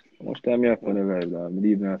 How much time you have on the live, though? I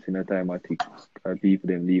leave now seeing the time I think. Or people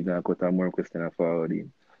them leave now cut out more questions forward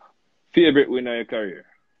in. Favorite winner of your career?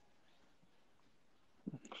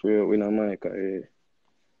 Favorite winner of my career?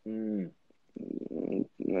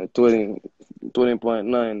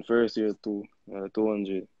 20.9, first year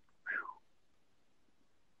 200.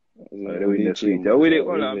 The win the street. Yeah, with it,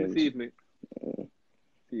 hold on, see if me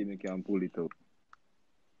can pull it up.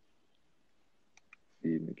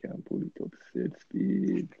 See if me can pull it up. Set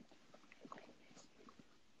speed.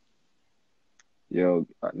 Yo,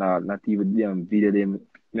 not even them video them.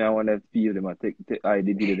 I want to feel them. I take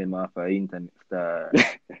the video them off of internet star.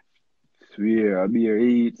 Swear, I'll be your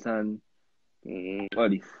 8s and all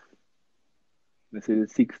this. I say the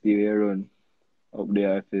 60 we run up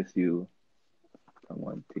there FSU.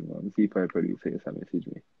 One thing. Let me see if I produce a message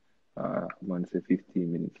me. Man say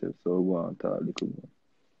 15 minutes left, so we'll go on to a little more.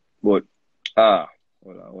 But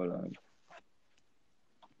hold on.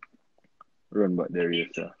 Run back there,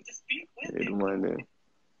 yes, sir. Yeah, don't mind them.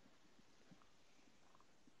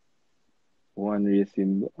 One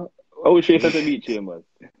racing. Oh, we should at the beach, Chambers.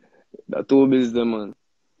 The two bills, them, man.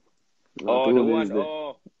 The one.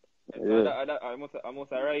 Oh. Yeah. I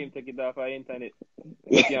must arrive, take it off the internet.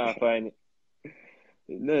 You can't find it.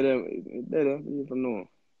 It dead, you even know.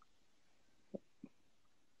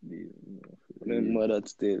 Remember that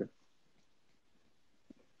still.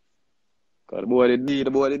 Cause the boy the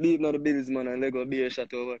deep now the Bills, man, and they go be a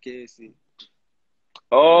shot over KC.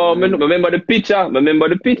 Oh, remember the picture.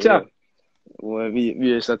 Yeah. Boy,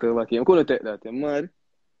 be a shot over KC. I couldn't take that, you mad?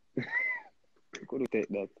 Couldn't take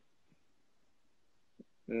that.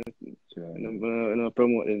 No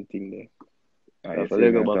promote anything there. I have a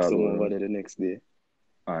Lego box over there the next day.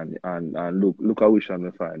 And look I wish I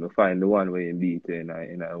find. I find the one where you beat in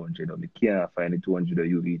 100. I can't find the 200 that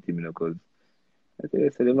you beat him, because I tell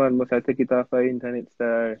you, so the man must have take it off the internet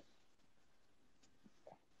star.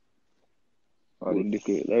 Good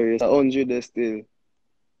liquor. There is 100 there still.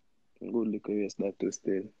 Good liquor race that too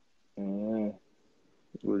still. Good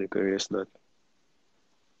liquor race that.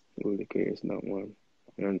 Good liquor race that one.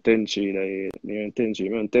 You're on 10-3 that year. You're on 10-3.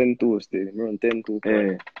 You're on 10-2 still. You're on 10-2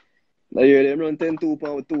 pound. That year they run 10-2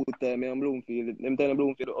 pound 2 time. I'm Bloomfield. Them time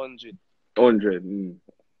Bloomfield 100. 100.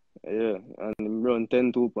 Yeah. And run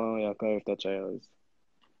 10-2 pound yeah, character trials.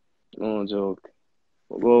 No joke.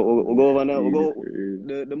 We'll go over now. We'll go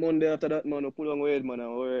the Monday after that, man. We'll pull on weight, man,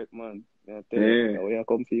 and work, man. I tell you, we are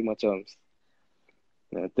come for my chance.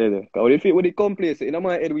 I tell you. Because we did complacent. In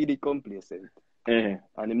my head, we did complacent. And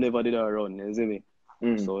him never did a run, you see me?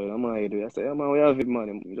 So in my head, I say, yeah, man, we have it,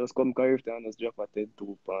 man. We just come character and just drop a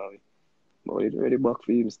 10-2 pound. But it's ready back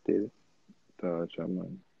for him still. Touch,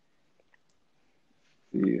 man.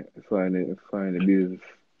 See, find the bills.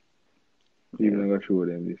 Even gonna show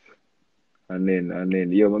them this. And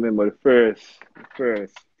then, yo, I remember the first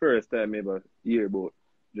time I ever hear about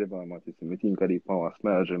Jhevaughn Matherson. I think I did Power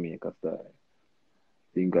Smile Jamaica style.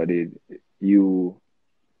 I think I did you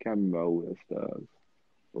can't remember who the stars.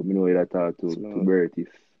 But I know I talk to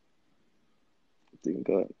Bertis. I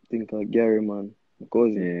think Gary, man. My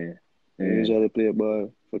cousin. He usually play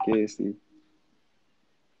ball for KC.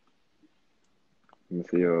 I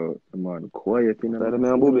say, yo, man, quiet, you know.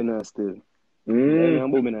 I'm booming now still.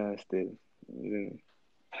 I'm booming now still.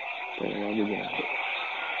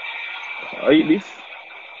 I eat this.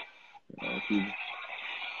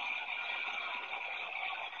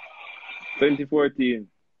 2014.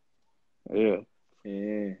 Yeah.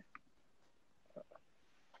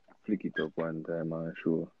 Flick it up one time and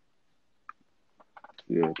show.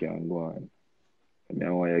 You can go on. And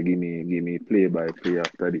then why you give me play by play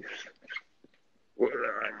after this. Hold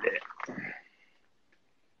on there.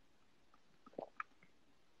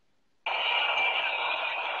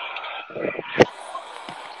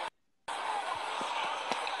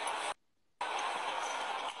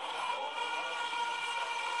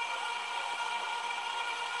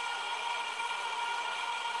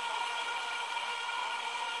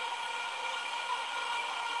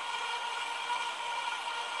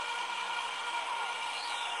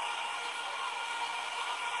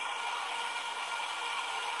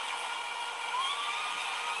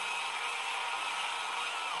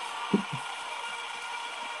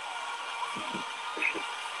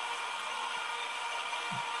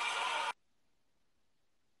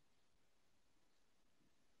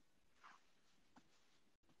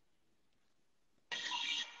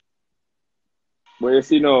 But you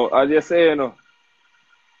see now, as you say, you know,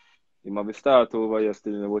 he might be start over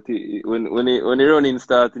yesterday, but when he running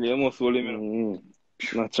starting, you must hold him, you know.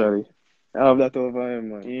 Naturally. I have that over him,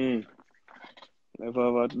 man. Never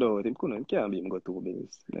have a doubt. He can't beat him go 2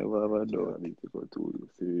 bills. Never have a doubt. Beat him go 2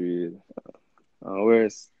 bills. And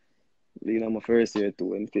worse, being on my first year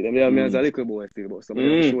too. And them have me as a little boy still, but somebody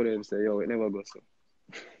have to show them, say, yo, it never goes so.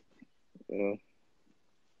 You know?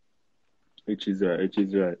 Which is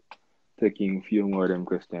right. Taking a few more of them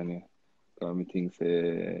questions here. Because I think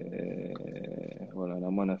well,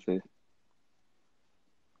 I'm gonna say.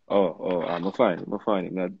 I'm find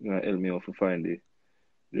it. Not help me out to find the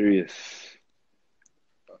race.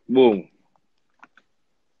 Boom.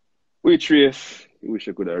 Which race you wish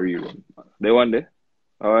you could have rerun? The one there?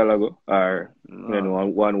 A while ago? Or you know,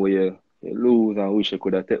 one where you lose and wish you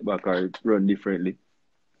could have take back or run differently?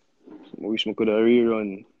 I wish I could have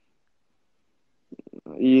rerun.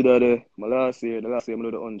 Either the last year I did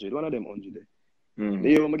the 100. One of them 100 there. The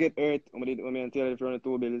year when I get hurt, when I tell you if you run the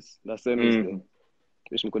 2 bills, that's the same there.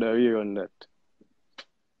 Wish I could have rerun that.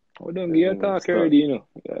 Oh, don't get attack already, you know.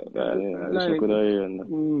 I wish I could have rerun that.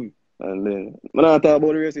 And then, I'm not talking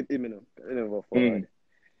about the race with him, you know. I never forward.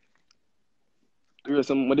 The race,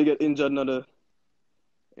 when they get injured in the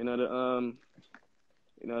 100,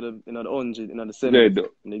 in the 70,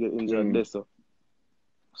 when they get injured there,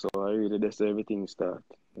 so I really, that's everything start.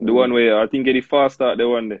 The one where I think the fast start the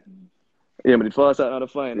one there. Yeah, but the first start not the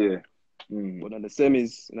final. Yeah. Mm. But in the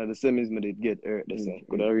semis, me did get hurt this time.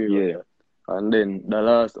 Could I rerun Yeah. that? And then the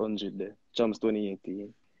last 100 there, Champs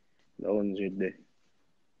 2018, the 100 there.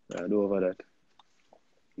 I do over that.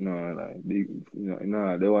 No, like big,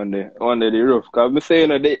 the one there the rough. Cause me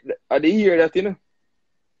saying at the year that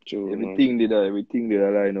True, everything did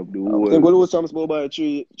line up the I whole. think we lose Champs by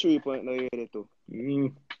 3 points that year there too.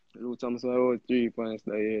 Mm. Lose Champs by about 3 points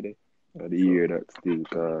that year there. At the year that still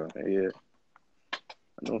Yeah.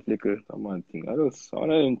 No flicker. Some man thing. I just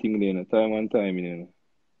one of them thing there, time and time, And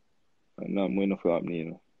not more enough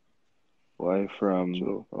happening, Why from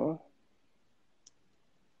True.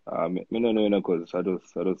 me don't know, cause I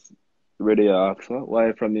just ready to ask,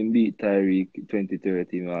 why from him beat Tyreek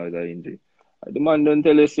 2013 without an injury. The man don't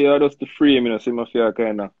tell us, say, I just the frame, so I feel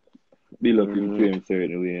kind of build up him frame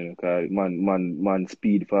certain way, cause man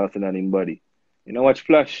speed faster than him body. Watch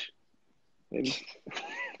Flash.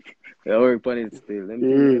 I work on it still. Them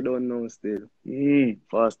things I don't know still.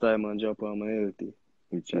 Fast time and drop on my healthy.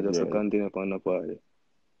 Which I is just right. continue upon the party.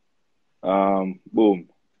 Boom.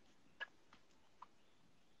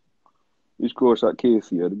 Which coach at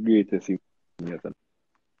KC are the greatest in yet?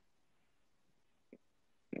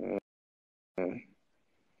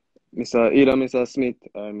 Either Mr. Smith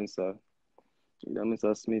or Mr. Either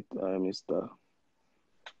Mr. Smith or Mr.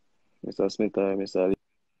 Smith or Mr.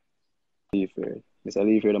 Leaford. Mr.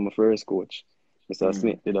 Leaford is my first coach. Mr.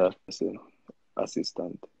 Smith did a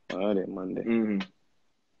assistant. Alright, Monday.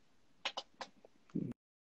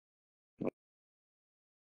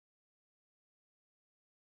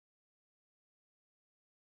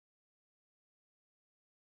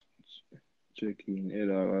 Checking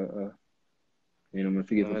it out. I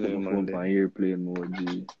forget to put my phone on airplane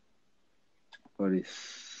mode. What do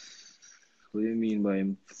you mean by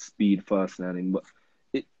him speed faster than him? But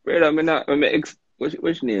brother,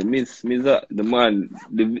 what's name? Miss the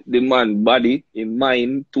man body, him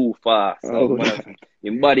mind too fast.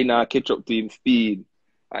 Him body now catch up to him speed.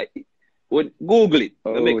 Google it.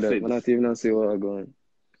 That makes sense. I'm not even see what I'm going.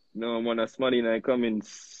 No, man, that's money now coming.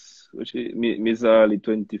 Miss Ali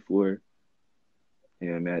 24.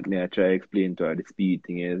 Yeah, I try to explain to her the speed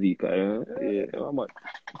thing. How much?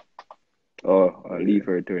 I leave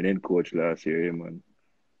her turn head coach last year, man.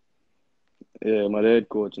 Yeah, my head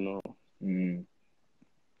coach now. But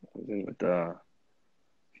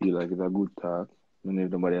feel like it's a good talk. I don't know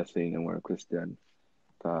if nobody is saying any more question.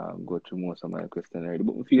 Go through most of my question already.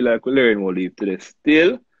 But I feel like we learn more leave today.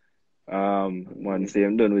 Still, man, say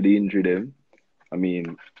I'm done with the injury them. I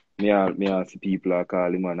mean, me see people are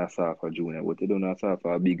calling him an Asafa Junior, but they don't know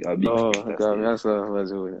Asafa a big No, I call me Asafa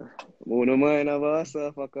Junior. I don't mind have a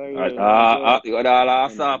Asafa career. You got all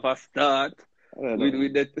Asafa start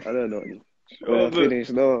with that. I don't know. When I finish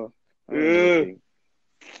now, I don't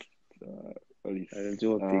know.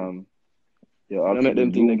 Joking. I make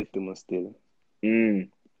them think they get to me still.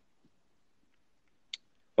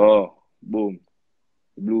 Oh, boom.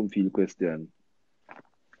 Bloomfield question.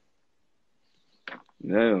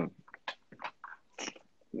 Yeah.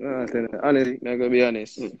 Honestly, I'm gonna be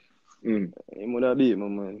honest. He would have beat me,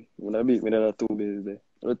 man. He would have beat me at the 2 base there.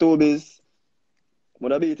 The 2 base,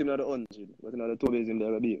 would have beat him at the 100. But in the 2 base, him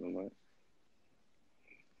there beat me, man.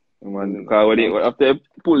 Because after they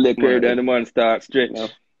pull the curve, then the man start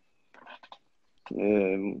stretch.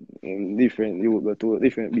 Yeah, different. You go to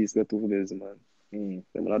different beats, go 2 base, man.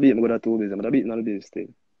 When I beat him, go to 2 base. I'm beating on the base still.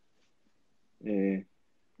 Yeah.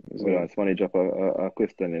 Well, it's funny, drop a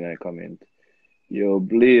question in a comment. Yo,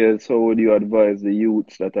 Blaze, how would you advise the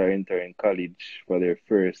youths that are entering college for their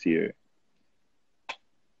first year?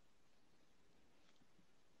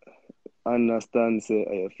 Understand, say,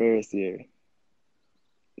 your first year.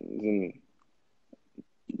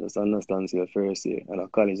 Just understand, say, your first year.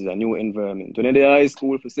 And college is a new environment. When you're in high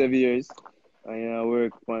school for 7 years, and you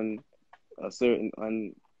work on a certain,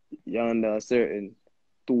 and you're under a certain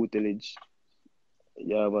tutelage,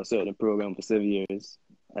 you have a certain program for 7 years,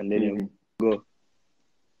 and then you go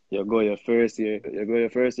your first year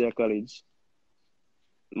of college.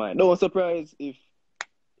 Man, don't surprise if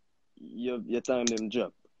your time them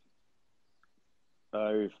drop,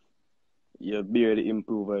 or if you barely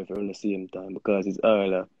improve or if you're on the same time, because it's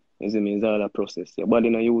all a process. Your body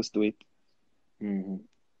not used to it.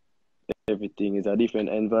 Everything is a different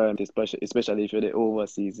environment, especially if you're the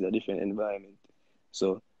overseas, it's a different environment.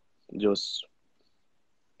 So just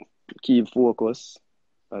keep focus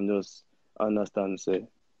and just understand, say,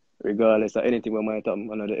 regardless of anything that might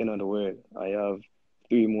happen at the end of the world, I have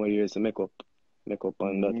 3 more years to make up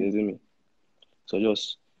on that, you see me? So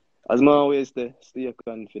just As man always stay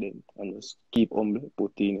confident and just keep humble,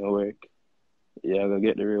 put in your work. You're gonna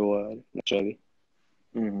get the reward, naturally.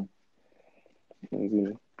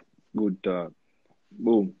 Good talk.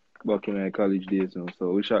 Boom. Back in our college days now.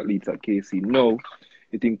 So which athletes at KC now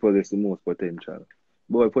you think possess the most potential?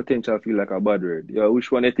 Boy, potential feel like a bad word. Yeah,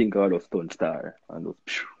 which one you think are those stunt star and those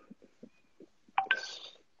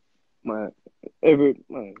Man, I don't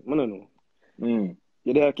know.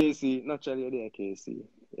 You're there KC, naturally you're there KC.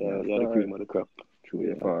 You're the cream of the crop. True,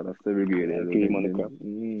 yeah. That's every grade. The cream of the crop.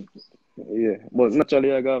 Yeah. But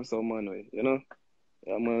naturally I got some man way, you know?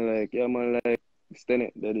 Yeah man like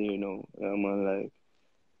Stennett, that you know. Yeah man like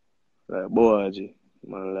Boaji.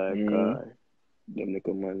 Man like them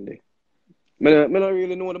little man there. I don't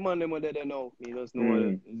really know the man them are there now. Me just know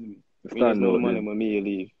me just know the man them when me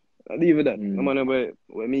leave. I leave it that. The man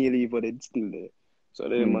where me leave but they still there. So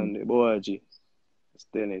the man there, Boaji,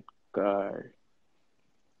 Stennett, Car.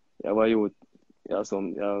 You have a youth, you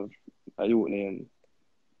have a youth name.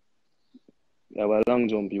 You have a long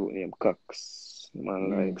jump youth named Cox. Man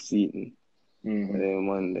like Seaton. Them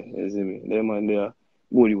man there, you see me? Them man there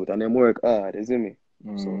good youth and them work hard, you see me?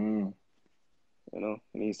 So you know,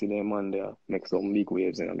 me see them man there make some big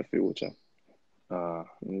waves in the future.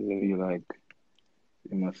 You like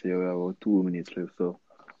you must say we have about 2 minutes left, so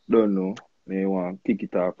don't know. May want to kick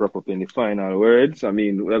it off, wrap up in the final words. I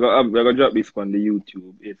mean, we're gonna drop this on the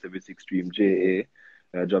YouTube 876stream JA.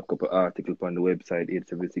 I drop a couple articles on the website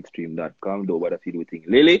 876stream.com. Don't bother feel with thing.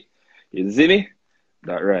 Lily, you see me?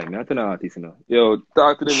 That right, me not an artist, you know. Yo,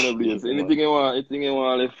 talk to them in the place. Anything you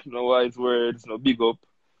want, left, no wise words, no big up,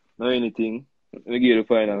 no anything. Let me give you the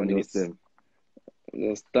final minutes then.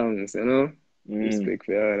 Just thanks, you know. Respect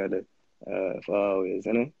for all of that. For always,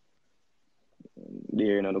 you know.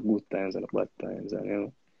 There in the good times and the bad times, and you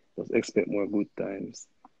know, just expect more good times,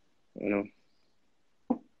 you know.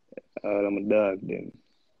 All of my dog them,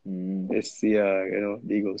 SCR, you know,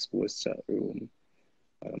 big up sports chat room.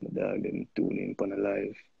 All of my dog them tuning in on the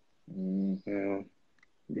live, you know.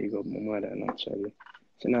 Big up my mother naturally.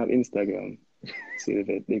 She have Instagram,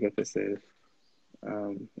 Sylvette, big up yourself.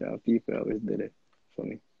 Yeah, people always did it for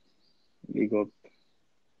me. Big up.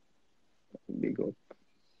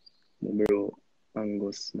 My bro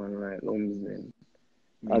Angus, man, like Lumsden.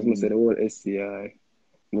 As I said, the whole SCI,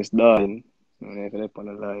 Miss Darling, and if you're up on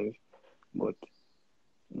the live, but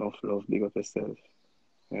enough love, big up yourself,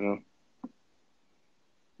 you know.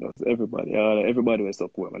 That's everybody will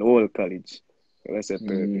support, man. The whole college, let's say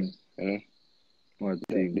you know. What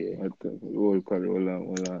thing? The whole college,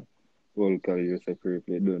 whole college was separate,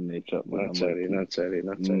 don't make chop, man. Naturally.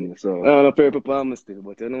 So, I don't know purple palm still,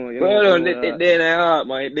 but you know. Well, it day in our heart,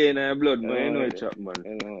 man. It day in our blood, man. You know it, chop,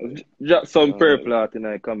 man. Drop some purple out in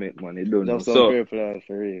our comment, man. It don't know. Drop some purple out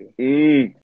for real.